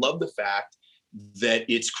humor, and I love the fact that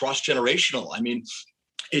it's cross-generational. I mean,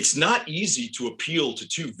 it's not easy to appeal to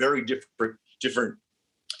two very different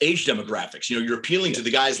age demographics. You're appealing to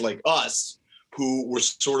the guys like us who were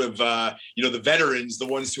sort of, the veterans, the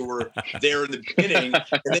ones who were there in the beginning.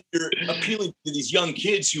 And then you're appealing to these young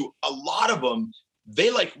kids who, a lot of them, they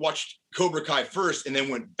watched Cobra Kai first and then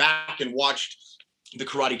went back and watched the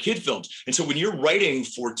Karate Kid films. And so when you're writing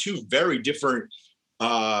for two very different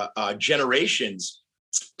generations,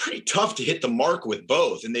 it's pretty tough to hit the mark with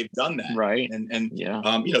both, and they've done that. Right. And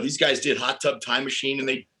these guys did Hot Tub Time Machine, and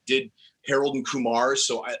they did Harold and Kumar.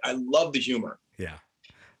 So I love the humor. Yeah.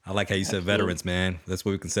 I like how you said veterans, man. That's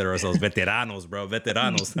what we consider ourselves, veteranos, bro.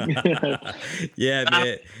 Veteranos. Yeah,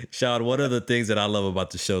 man. Sean, one of the things that I love about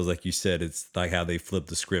the shows, like you said, it's like how they flip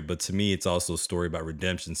the script. But to me, it's also a story about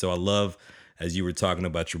redemption. So I love, as you were talking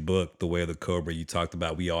about your book, The Way of the Cobra, you talked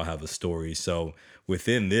about we all have a story. So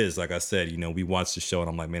within this, like I said, we watched the show and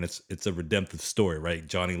I'm like, man, it's a redemptive story, right?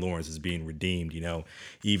 Johnny Lawrence is being redeemed,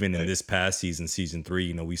 even in this past season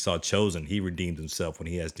 3, we saw Chosen. He redeemed himself when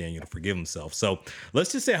he asked Daniel to forgive himself. So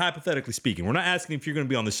let's just say, hypothetically speaking, we're not asking if you're going to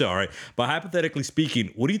be on the show, all right? But hypothetically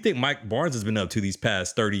speaking, what do you think Mike Barnes has been up to these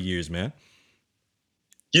past 30 years, man?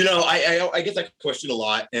 I get that question a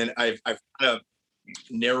lot, and I've kind of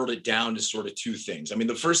narrowed it down to sort of two things. I mean,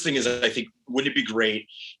 the first thing is, I think, wouldn't it be great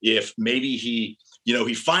if maybe he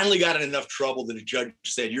finally got in enough trouble that a judge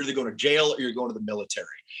said, you're either going to jail or you're going to the military.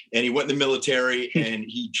 And he went in the military and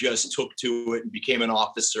he just took to it and became an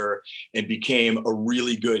officer and became a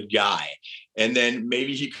really good guy. And then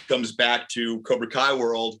maybe he comes back to Cobra Kai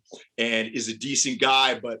world and is a decent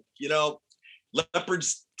guy, but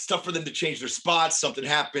leopards, it's tough for them to change their spots. Something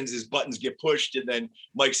happens, his buttons get pushed, and then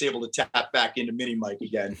Mike's able to tap back into Mini Mike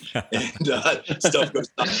again, and stuff goes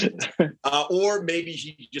down. Or maybe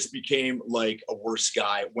he just became like a worse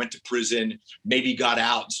guy, went to prison, maybe got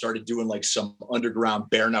out and started doing like some underground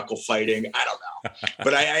bare knuckle fighting. I don't know,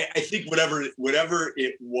 but I think whatever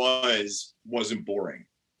it wasn't boring.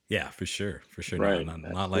 Yeah, for sure. Right.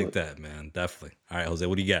 Not like that, man. Definitely. All right, Jose,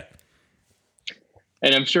 what do you got?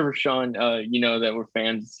 And I'm sure, Sean, that we're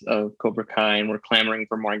fans of Cobra Kai and we're clamoring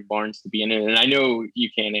for Mike Barnes to be in it. And I know you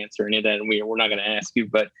can't answer any of that, and we're not going to ask you,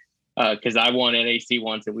 but because I wanted, AC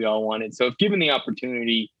wants it, we all wanted. So if given the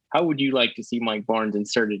opportunity, how would you like to see Mike Barnes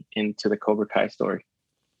inserted into the Cobra Kai story?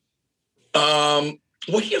 Well,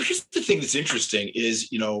 here's the thing that's interesting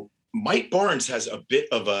is, Mike Barnes has a bit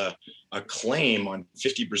of a claim on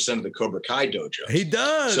 50% of the Cobra Kai dojo. He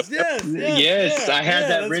does. So, yes. I had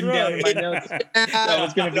that written down in my notes. That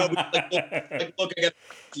was going to be look, I got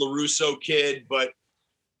LaRusso kid, but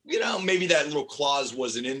maybe that little clause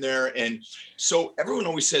wasn't in there. And so everyone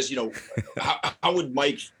always says, how would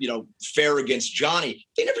Mike, fare against Johnny?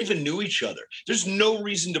 They never even knew each other. There's no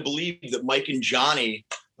reason to believe that Mike and Johnny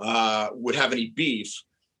would have any beef.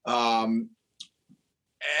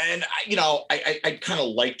 And I kind of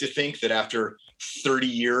like to think that after 30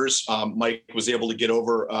 years, Mike was able to get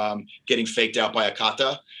over getting faked out by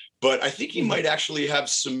Akata. But I think he might actually have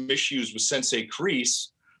some issues with Sensei Kreese,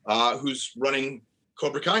 who's running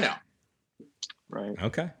Cobra Kai now. Right.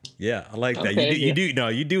 Okay. Yeah, I like that. Okay,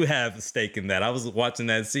 You do have a stake in that. I was watching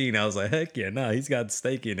that scene. I was like, heck yeah, no, he's got a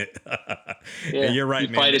stake in it. And you're right, you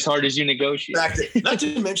man. Fight as hard as you negotiate. Not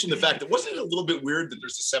to mention the fact that wasn't it a little bit weird that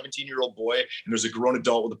there's a 17-year-old boy and there's a grown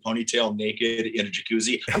adult with a ponytail naked in a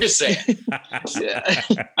jacuzzi? I'm just saying. Yeah,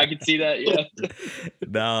 I can see that. Yeah.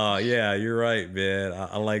 No, yeah, you're right, man.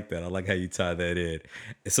 I like that. I like how you tie that in.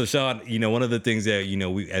 So, Sean, one of the things that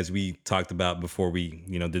as we talked about before we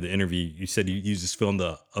did the interview, you said you just filmed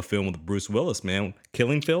a film with Bruce Willis, man.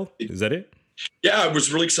 Killing Phil, is that it? Yeah, it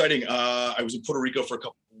was really exciting. I was in Puerto Rico for a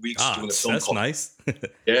couple of weeks doing a film that's called nice.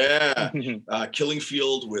 Killing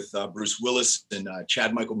Field with Bruce Willis and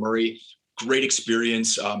Chad Michael Murray. Great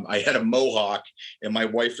experience. I had a mohawk, and my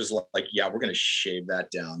wife is like, "Yeah, we're gonna shave that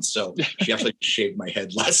down." So she actually shaved my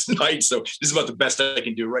head last night. So this is about the best I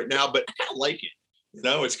can do right now, but I kind of like it. You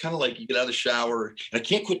know, it's kind of like you get out of the shower, and I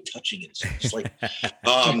can't quit touching it. So it's just like, that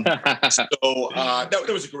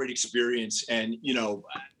was a great experience, and you know.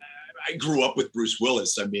 I grew up with Bruce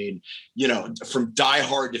Willis. I mean, you know, from Die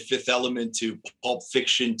Hard to Fifth Element to Pulp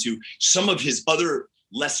Fiction to some of his other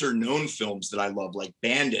lesser known films that I love, like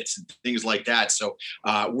Bandits and things like that. So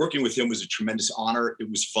working with him was a tremendous honor. It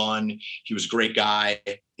was fun. He was a great guy.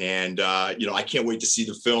 And, you know, I can't wait to see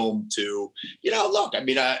the film to, you know, look, I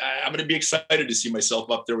mean, I'm going to be excited to see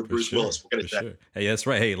myself up there with Bruce Willis. We're gonna Hey, that's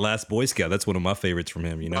right. Hey, Last Boy Scout. That's one of my favorites from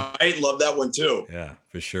him, you know? I love that one too. Yeah,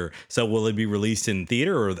 for sure. So will it be released in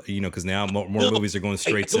theater or, you know, because now more movies are going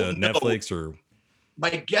straight to Netflix or? My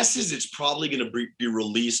guess is it's probably going to be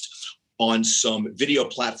released on some video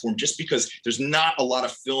platform just because there's not a lot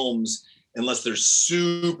of films unless they're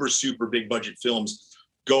super, super big budget films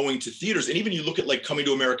going to theaters. And even you look at like Coming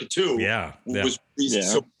to America 2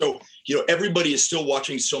 so you know, everybody is still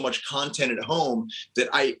watching so much content at home that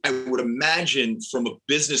I would imagine from a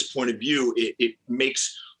business point of view, it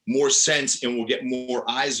makes more sense and we'll get more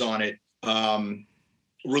eyes on it,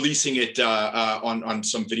 releasing it on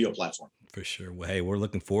some video platform. For sure. Well, hey, we're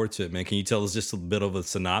looking forward to it, man. Can you tell us just a bit of a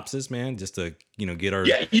synopsis, man, just to, you know, get our...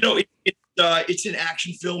 Yeah, you know, it's an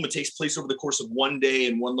action film. It takes place over the course of one day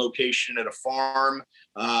in one location at a farm.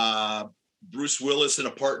 Bruce Willis and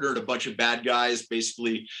a partner and a bunch of bad guys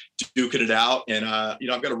basically duking it out. And, you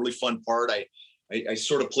know, I've got a really fun part. I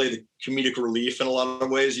sort of play the comedic relief in a lot of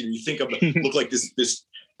ways. You know, you think I look like this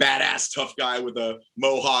badass tough guy with a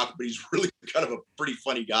mohawk, but he's really kind of a pretty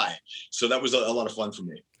funny guy. So that was a lot of fun for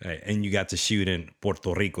me. Hey, and you got to shoot in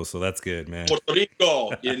Puerto Rico, so that's good, man. Puerto Rico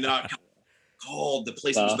in cold. The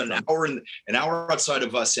place was about an hour outside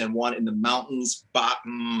of San Juan in the mountains. But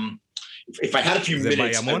if I had a few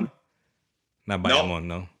minutes, Bayamon? Not Bayamon,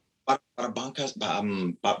 no.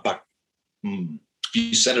 If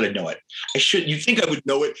you said it, I know it. You'd think I would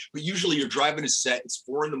know it, but usually you're driving a set. It's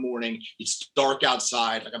 4 a.m. It's dark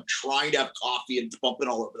outside. Like I'm trying to have coffee and it's bumping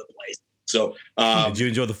all over the place. So, did you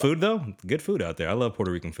enjoy the food though? Good food out there. I love Puerto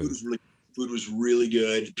Rican food. Food was really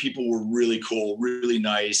good. People were really cool, really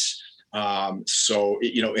nice. So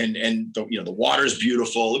you know, and the water's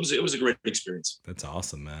beautiful. It was a great experience. That's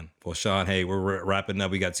awesome, man. Well, Sean, hey, we're wrapping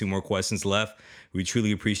up. We got 2 more questions left. We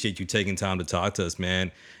truly appreciate you taking time to talk to us,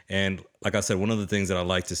 man. And like I said, one of the things that I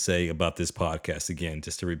like to say about this podcast, again,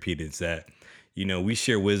 just to repeat it, is that, you know, we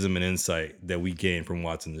share wisdom and insight that we gain from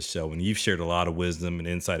watching the show. And you've shared a lot of wisdom and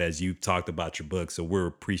insight as you've talked about your book. So we're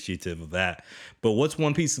appreciative of that. But what's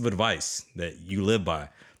one piece of advice that you live by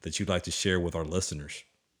that you'd like to share with our listeners?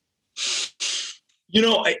 You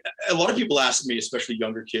know, a lot of people ask me, especially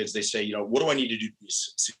younger kids, they say, you know, what do I need to do to be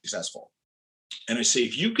successful? And I say,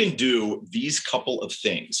 if you can do these couple of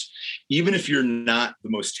things, even if you're not the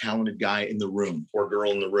most talented guy in the room or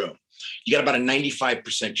girl in the room, you got about a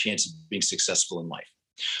 95% chance of being successful in life.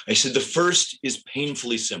 I said, the first is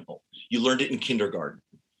painfully simple. You learned it in kindergarten,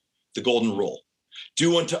 the golden rule.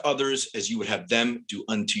 Do unto others as you would have them do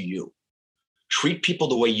unto you. Treat people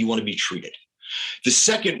the way you want to be treated. The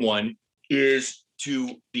second one is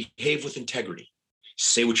to behave with integrity.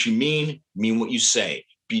 Say what you mean what you say.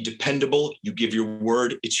 Be dependable. You give your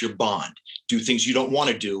word. It's your bond. Do things you don't want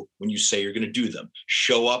to do when you say you're going to do them.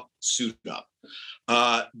 Show up, suit up.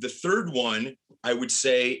 The third one I would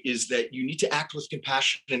say is that you need to act with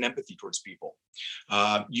compassion and empathy towards people.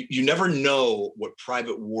 You never know what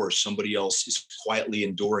private war somebody else is quietly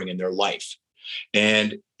enduring in their life.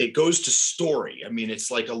 And it goes to story. I mean, it's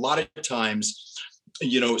like a lot of times,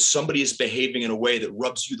 you know, somebody is behaving in a way that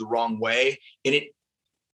rubs you the wrong way, and it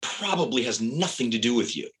probably has nothing to do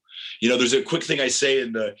with you. You know, there's a quick thing I say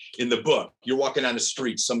in the book. You're walking down the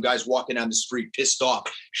street. Some guy's walking down the street, pissed off,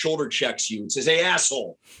 shoulder checks you and says, "Hey,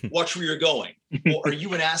 asshole, watch where you're going." Well, are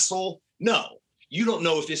you an asshole? No. You don't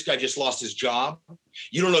know if this guy just lost his job.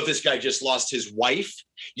 You don't know if this guy just lost his wife.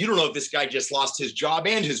 You don't know if this guy just lost his job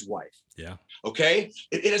and his wife. Yeah. Okay?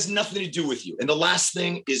 It has nothing to do with you. And the last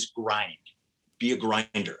thing is grind. Be a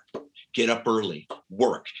grinder. Get up early.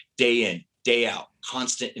 Work day in, day out.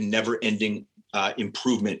 Constant and never-ending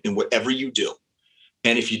improvement in whatever you do.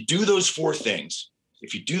 And if you do those 4 things,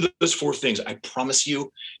 I promise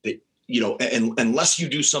you that, you know, unless you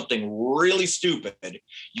do something really stupid,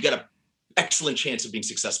 you got an excellent chance of being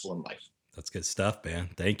successful in life. That's good stuff, man.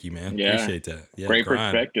 Thank you, man. Yeah. Appreciate that. Yeah, great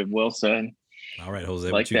perspective. Well said. All right, Jose.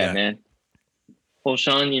 Like what you that, got? man. Well,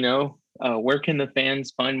 Sean, where can the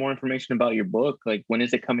fans find more information about your book? Like, when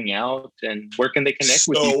is it coming out, and where can they connect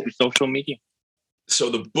with you through social media? So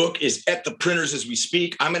the book is at the printers as we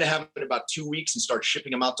speak. I'm going to have it in about 2 weeks and start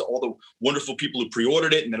shipping them out to all the wonderful people who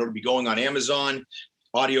pre-ordered it. And then it'll be going on Amazon,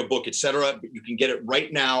 audiobook, etc. But you can get it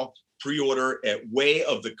right now, pre-order at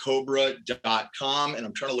wayofthecobra.com. And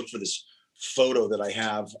I'm trying to look for this photo that I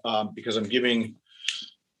have because I'm giving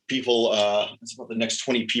people, it's about the next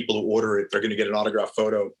 20 people who order it. They're going to get an autographed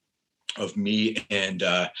photo of me and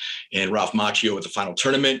Ralph Macchio at the final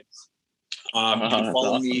tournament. You can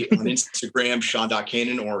follow me on Instagram,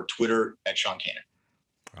 Sean.Kanan, or Twitter at Sean Kanan.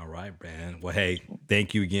 All right, man. Well, hey,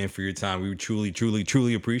 thank you again for your time. We truly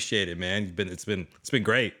appreciate it, man. It's been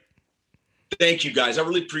great. Thank you, guys. I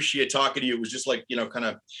really appreciate talking to you. It was just like, kind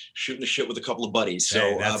of shooting the shit with a couple of buddies. So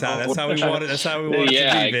hey, that's how we want it. That's how we want it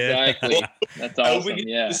to be, man. Exactly. That's awesome. I hope we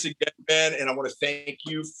get this again, man. And I want to thank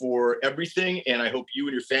you for everything. And I hope you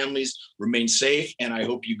and your families remain safe. And I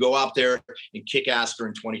hope you go out there and kick ass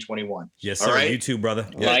during 2021. Yes, sir. All right? You too, brother.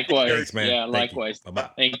 Likewise. Thanks, man. Yeah, likewise. Bye-bye.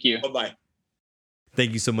 Thank you. Bye-bye.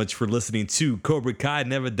 Thank you so much for listening to Cobra Kai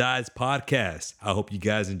Never Dies podcast. I hope you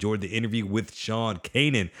guys enjoyed the interview with Sean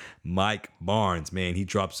Kanan. Mike Barnes, man, he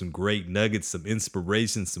dropped some great nuggets, some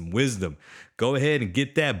inspiration, some wisdom. Go ahead and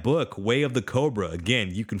get that book, Way of the Cobra.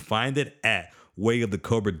 Again, you can find it at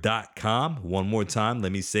wayofthecobra.com. One more time,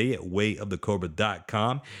 let me say it,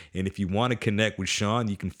 wayofthecobra.com. And if you want to connect with Sean,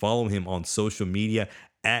 you can follow him on social media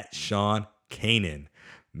at Sean Kanan.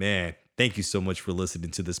 Man, thank you so much for listening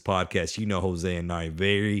to this podcast. You know, Jose and I are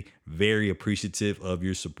very, very appreciative of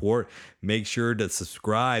your support. Make sure to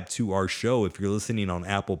subscribe to our show if you're listening on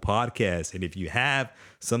Apple Podcasts. And if you have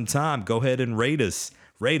some time, go ahead and rate us.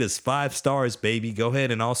 Rate us 5 stars, baby. Go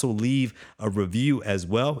ahead and also leave a review as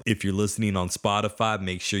well. If you're listening on Spotify,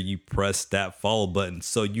 make sure you press that follow button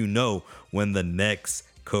so you know when the next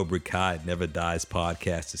Cobra Kai Never Dies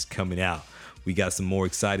podcast is coming out. We got some more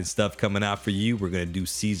exciting stuff coming out for you. We're going to do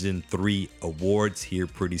season 3 awards here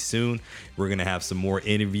pretty soon. We're going to have some more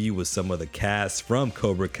interview with some of the cast from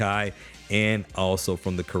Cobra Kai and also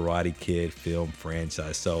from the Karate Kid film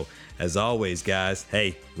franchise. So as always, guys,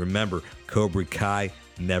 hey, remember, Cobra Kai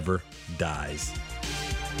never dies.